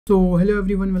So hello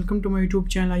everyone, welcome to my YouTube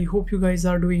channel. I hope you guys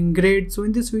are doing great. So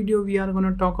in this video we are going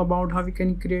to talk about how we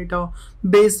can create a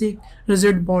basic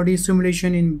rigid body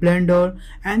simulation in Blender,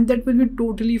 and that will be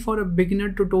totally for a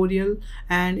beginner tutorial.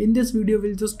 And in this video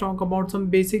we'll just talk about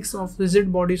some basics of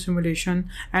rigid body simulation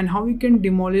and how we can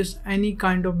demolish any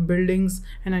kind of buildings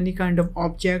and any kind of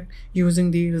object using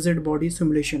the rigid body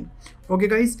simulation. Okay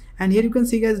guys, and here you can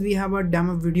see guys, we have a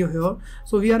demo video here.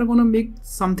 So we are going to make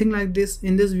something like this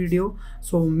in this video,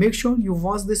 so make sure you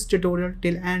watch this tutorial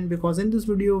till end, because in this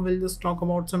video we'll just talk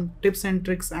about some tips and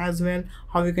tricks as well,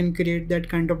 how we can create that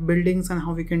kind of buildings and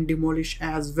how we can demolish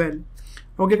as well.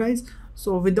 Okay guys,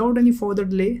 so without any further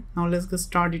delay, now let's get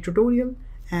start the tutorial.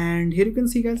 And here you can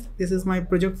see guys, this is my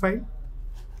project file.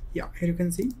 Yeah, here you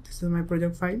can see this is my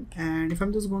project file, and if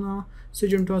I'm just gonna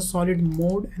switch into a solid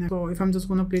mode, and so if I'm just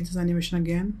gonna play this animation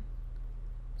again,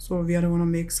 so we are gonna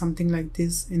make something like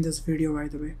this in this video, by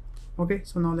the way. Okay,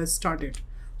 so now let's start it.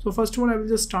 So first of all, I will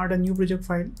just start a new project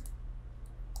file.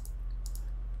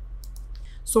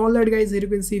 So all right guys, here you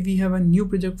can see we have a new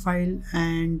project file,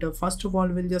 and first of all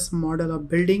we'll just model a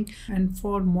building. And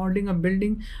for modeling a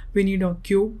building we need a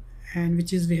cube, and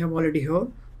which is we have already here.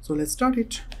 So let's start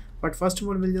it. But first of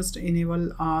all we'll just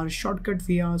enable our shortcut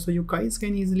VR, so you guys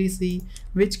can easily see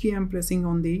which key I'm pressing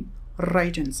on the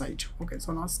right hand side. Okay,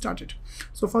 so now start it.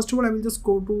 So first of all I will just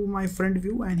go to my front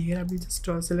view, and here I will just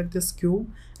select this cube,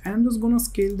 and I'm just gonna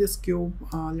scale this cube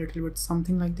a little bit,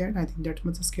 something like that. I think that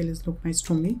much scale is look nice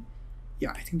to me.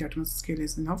 Yeah, I think that much scale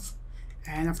is enough.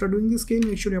 And after doing the scale,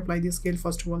 make sure you apply the scale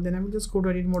first of all. Then I will just go to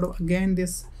edit mode again,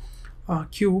 this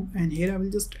cube, and here I will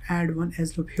just add one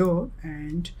edge loop here,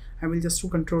 and I will just do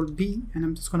Control B, and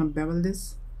I'm just gonna bevel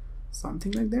this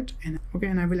something like that. And okay,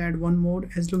 and I will add one more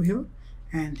edge loop here,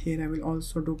 and here I will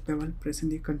also do bevel pressing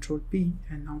the Control P,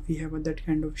 and now we have that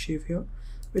kind of shape here,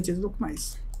 which is look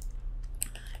nice.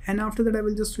 And after that I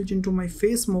will just switch into my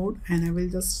face mode, and I will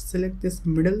just select this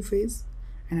middle face,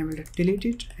 and I will delete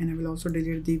it, and I will also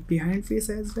delete the behind face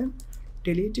as well,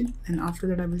 delete it. And after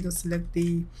that I will just select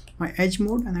my edge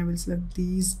mode, and I will select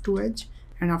these two edge,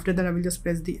 and after that I will just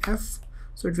press the F,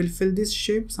 so it will fill this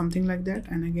shape something like that.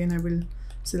 And again I will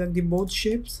select the both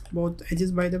shapes, both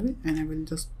edges by the way, and I will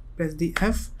just press the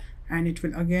F, and it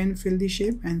will again fill the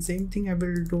shape. And same thing I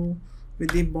will do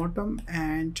with the bottom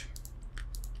and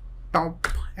top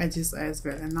edges as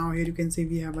well. And now here you can see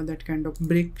we have that kind of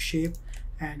brick shape,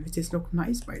 and which is look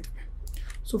nice by the way.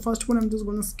 So first of all I'm just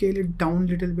gonna scale it down a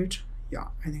little bit. Yeah,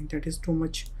 I think that is too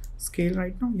much scale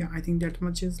right now. Yeah, I think that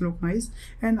much is look nice.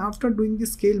 And after doing the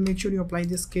scale, make sure you apply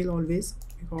the scale always,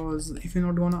 because if you're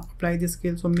not gonna apply the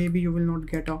scale, so maybe you will not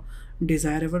get a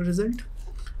desirable result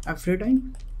every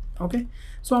time. Okay,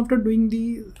 so after doing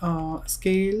the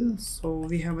scale, so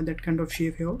we have that kind of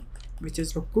shape here, which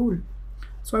is look cool.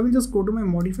 So I will just go to my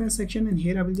modifier section, and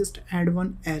here I will just add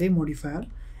one array modifier,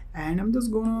 and I'm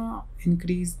just gonna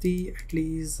increase the at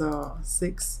least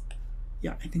 6.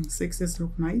 Yeah, I think 6 is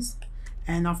look nice.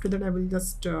 And after that I will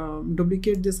just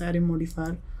duplicate this array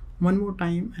modifier one more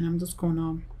time, and I'm just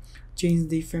gonna change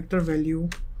the factor value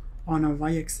on a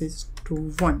y-axis to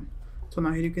 1. So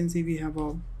now here you can see we have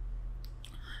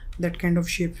that kind of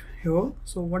shape here.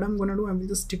 So what I'm gonna do, I will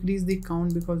just decrease the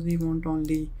count, because we want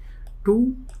only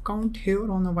 2 count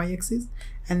here on the y-axis.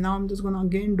 And now I'm just gonna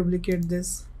again duplicate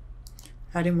this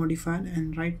array modifier,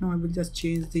 and right now I will just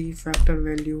change the factor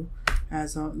value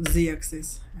as a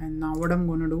z-axis. And now what I'm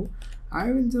gonna do,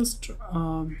 I will just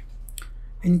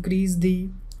increase the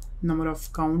number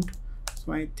of count.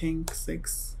 So I think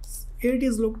 6, 8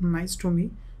 is look nice to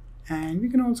me, and we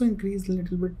can also increase a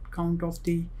little bit count of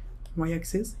the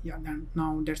y-axis. Yeah, then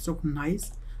now that's look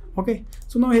nice. Okay,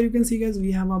 so now here you can see guys,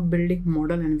 we have a building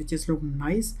model, and which is look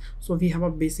nice. So we have a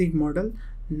basic model.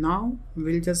 Now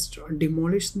we'll just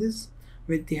demolish this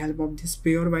with the help of this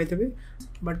spear, by the way.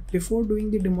 But before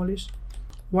doing the demolish,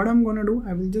 what I'm gonna do,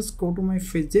 I will just go to my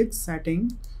physics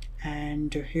setting,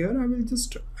 and here I will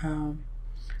just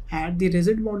add the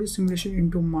rigid body simulation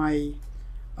into my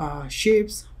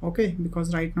shapes. Okay,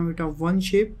 because right now it have one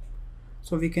shape,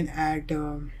 so we can add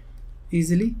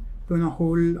easily to a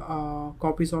whole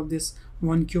copies of this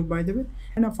one cube, by the way.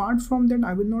 And apart from that,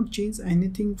 I will not change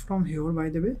anything from here, by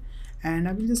the way. And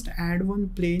I will just add one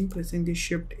plane pressing the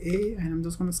shift A, and I'm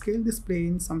just going to scale this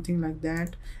plane something like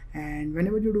that. And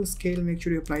whenever you do scale, make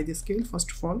sure you apply the scale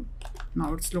first of all.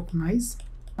 Now it's look nice.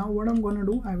 Now what I'm going to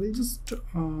do, I will just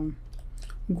go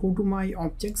to my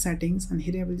object settings, and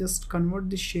here I will just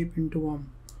convert this shape into a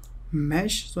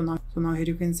mesh. So now here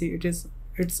you can see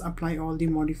it's apply all the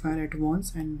modifier at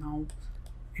once, and now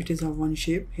it is a one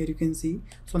shape. Here you can see.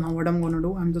 So now what I'm gonna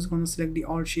do, I'm just gonna select the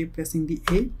all shape pressing the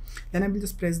A, then I will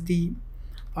just press the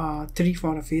 3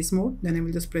 for a face mode. Then I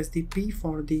will just press the P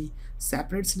for the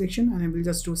separate selection, and I will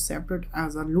just do separate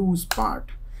as a loose part.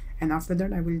 And after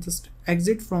that I will just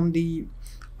exit from the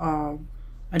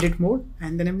edit mode,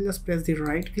 and then I will just press the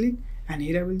right click, and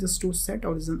here I will just do set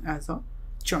origin as a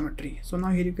geometry. So now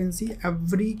here you can see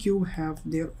every cube have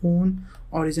their own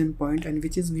origin point, and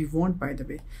which is we want, by the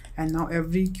way. And now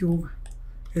every cube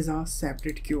is a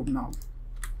separate cube now.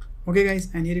 Okay guys,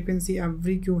 and here you can see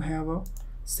every cube have a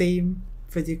same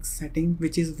physics setting,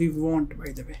 which is we want,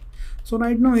 by the way. So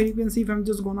right now here you can see if I'm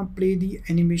just gonna play the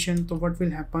animation, so what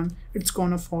will happen, it's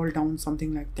gonna fall down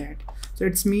something like that. So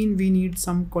it's mean we need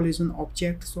some collision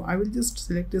object. So I will just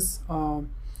select this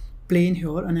plane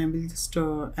here, and I will just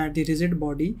add the rigid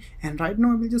body, and right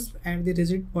now I will just add the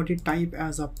rigid body type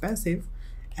as a passive,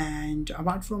 and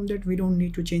apart from that we don't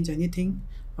need to change anything.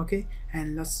 Okay,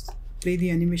 and let's play the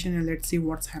animation and let's see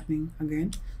what's happening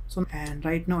again. So, and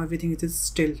right now everything is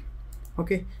still.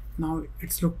 Okay, now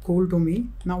it's look cool to me.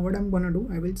 Now what I'm gonna do,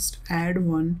 I will just add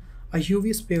a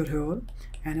UV sphere here,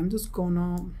 and I'm just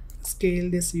gonna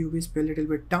scale this UV sphere a little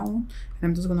bit down, and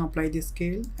I'm just gonna apply the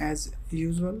scale as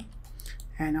usual.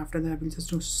 And after that I will just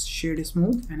do shade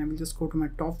smooth, and I will just go to my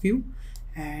top view,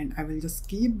 and I will just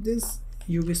keep this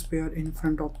UV sphere in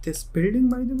front of this building,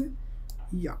 by the way.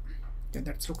 Yeah,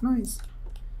 that's look nice.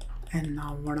 And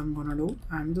now what I'm gonna do,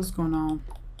 I'm just gonna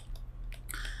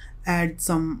add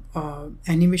some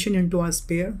animation into our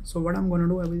sphere. So what I'm gonna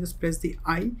do, I will just press the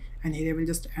I, and here I will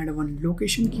just add one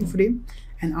location keyframe,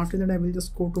 and after that I will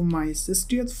just go to my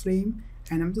 60th frame,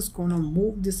 and I'm just gonna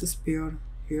move this sphere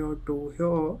here to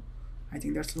here. I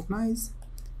think that's look nice.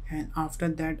 And after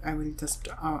that I will just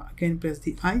again press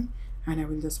the I, and I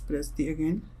will just press the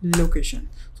again location.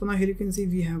 So now here you can see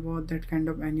we have that kind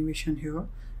of animation here,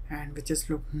 and which just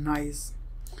look nice.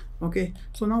 Okay,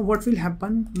 so now what will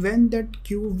happen when that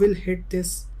cube will hit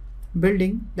this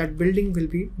building, that building will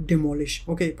be demolished.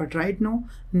 Okay, but right now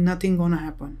nothing gonna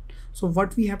happen. So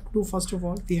what we have to do, first of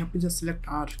all, we have to just select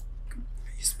our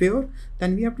sphere,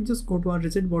 then we have to just go to our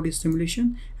rigid body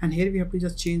simulation, and here we have to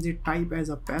just change the type as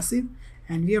a passive,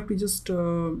 and we have to just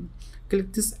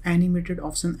click this animated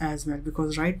option as well,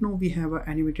 because right now we have an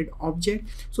animated object.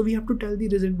 So we have to tell the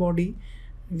rigid body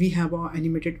we have our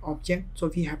animated object, so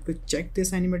we have to check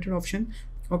this animated option.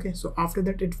 Okay, so after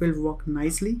that it will work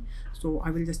nicely. So I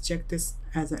will just check this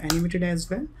as animated as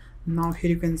well. Now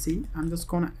here you can see I'm just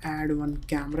gonna add one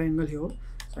camera angle here.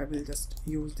 So I will just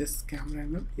use this camera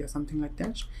angle, yeah, something like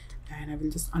that, and I will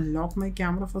just unlock my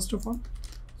camera first of all,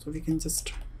 so we can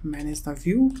just manage the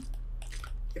view,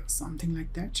 yeah, something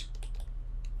like that.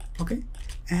 Okay,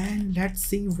 and let's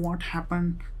see what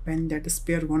happened when that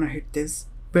sphere gonna hit this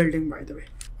building, by the way.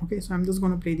 Okay, so I'm just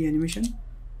gonna play the animation.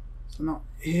 So now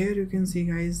here you can see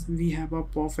guys, we have a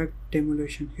perfect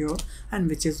demolition here, and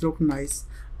which is look nice,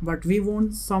 but we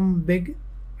want some big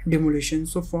demolition.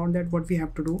 So for that what we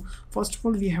have to do, first of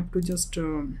all we have to just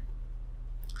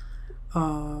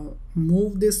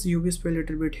move this UV sphere a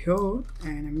little bit here,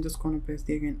 and I'm just gonna press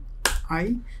the again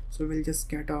I. So we'll just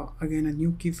get again a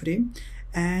new keyframe,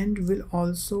 and we'll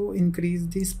also increase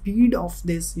the speed of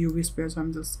this UV sphere. So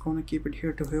I'm just gonna keep it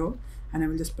here to here, and I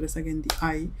will just press again the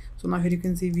I. So now here you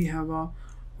can see we have a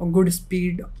good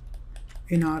speed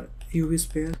in our UV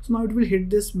sphere. So now it will hit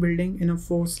this building in a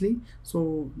forcefully,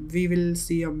 so we will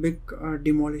see a big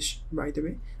demolish, by the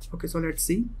way. Okay, so let's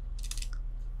see.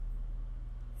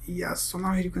 Yes, so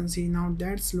now here you can see, now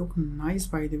that's look nice,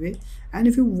 by the way. And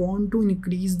if you want to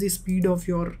increase the speed of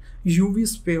your UV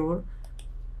sphere,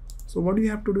 so what do you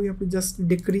have to do, you have to just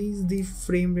decrease the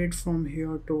frame rate from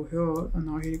here to here. And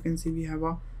now here you can see we have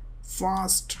a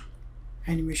fast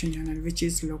animation channel, which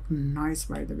is look nice,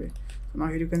 by the way. So now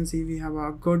here you can see we have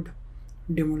a good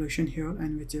demolition here,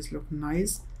 and which is look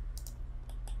nice.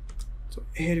 So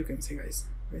here you can see guys,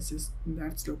 which is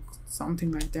that's look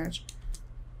something like that.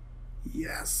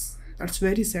 Yes, that's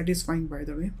very satisfying, by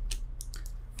the way.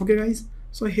 Okay guys,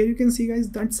 so here you can see guys,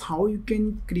 that's how you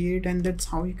can create, and that's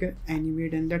how you can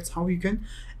animate, and that's how you can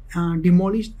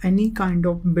demolish any kind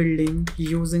of building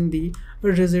using the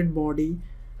rigid body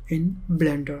in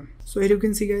Blender. So here you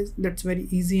can see guys, that's very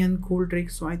easy and cool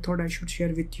trick, so I thought I should share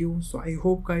with you. So I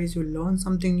hope guys you learned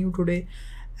something new today,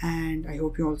 and I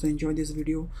hope you also enjoyed this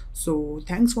video. So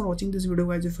thanks for watching this video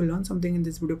guys. If you learned something in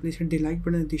this video, please hit the like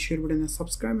button, the share button, and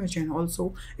subscribe my channel.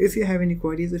 Also, if you have any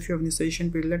queries, if you have any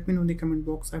suggestion, please let me know in the comment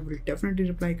box. I will definitely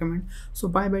reply comment. So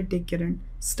bye bye, take care, and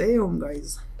stay home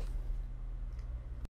guys.